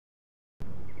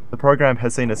The program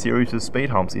has seen a series of speed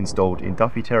humps installed in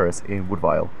Duffy Tce in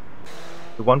Woodvale.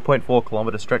 The 1.4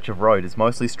 kilometre stretch of road is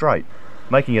mostly straight,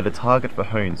 making it a target for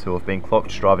hoons who have been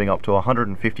clocked driving up to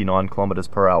 159 kilometres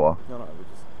per hour.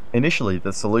 Initially,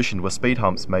 the solution was speed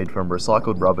humps made from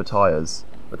recycled rubber tyres,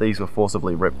 but these were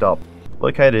forcibly ripped up.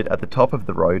 Located at the top of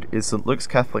the road is St Luke's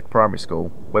Catholic Primary School,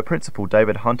 where Principal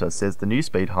David Hunter says the new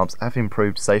speed humps have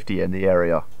improved safety in the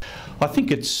area. I think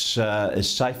it's as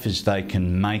safe as they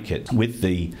can make it. With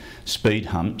the speed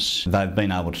humps, they've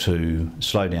been able to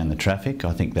slow down the traffic.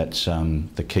 I think that's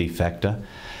the key factor.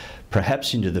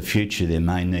 Perhaps into the future there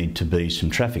may need to be some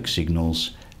traffic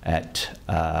signals at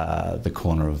the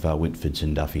corner of Whitfords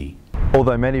and Duffy.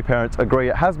 Although many parents agree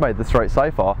it has made the street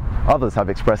safer, others have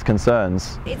expressed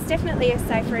concerns. It's definitely a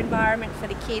safer environment for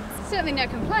the kids. Certainly no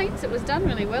complaints, it was done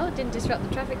really well, it didn't disrupt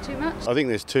the traffic too much. I think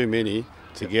there's too many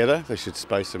together, they should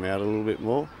space them out a little bit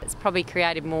more. It's probably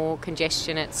created more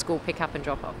congestion at school pick-up and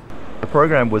drop-off. The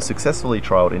program was successfully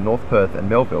trialled in North Perth and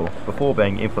Melville before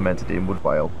being implemented in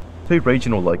Woodvale. 2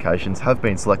 regional locations have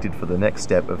been selected for the next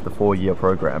step of the 4-year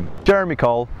program. Jeremy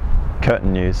Cole,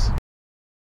 Curtin News.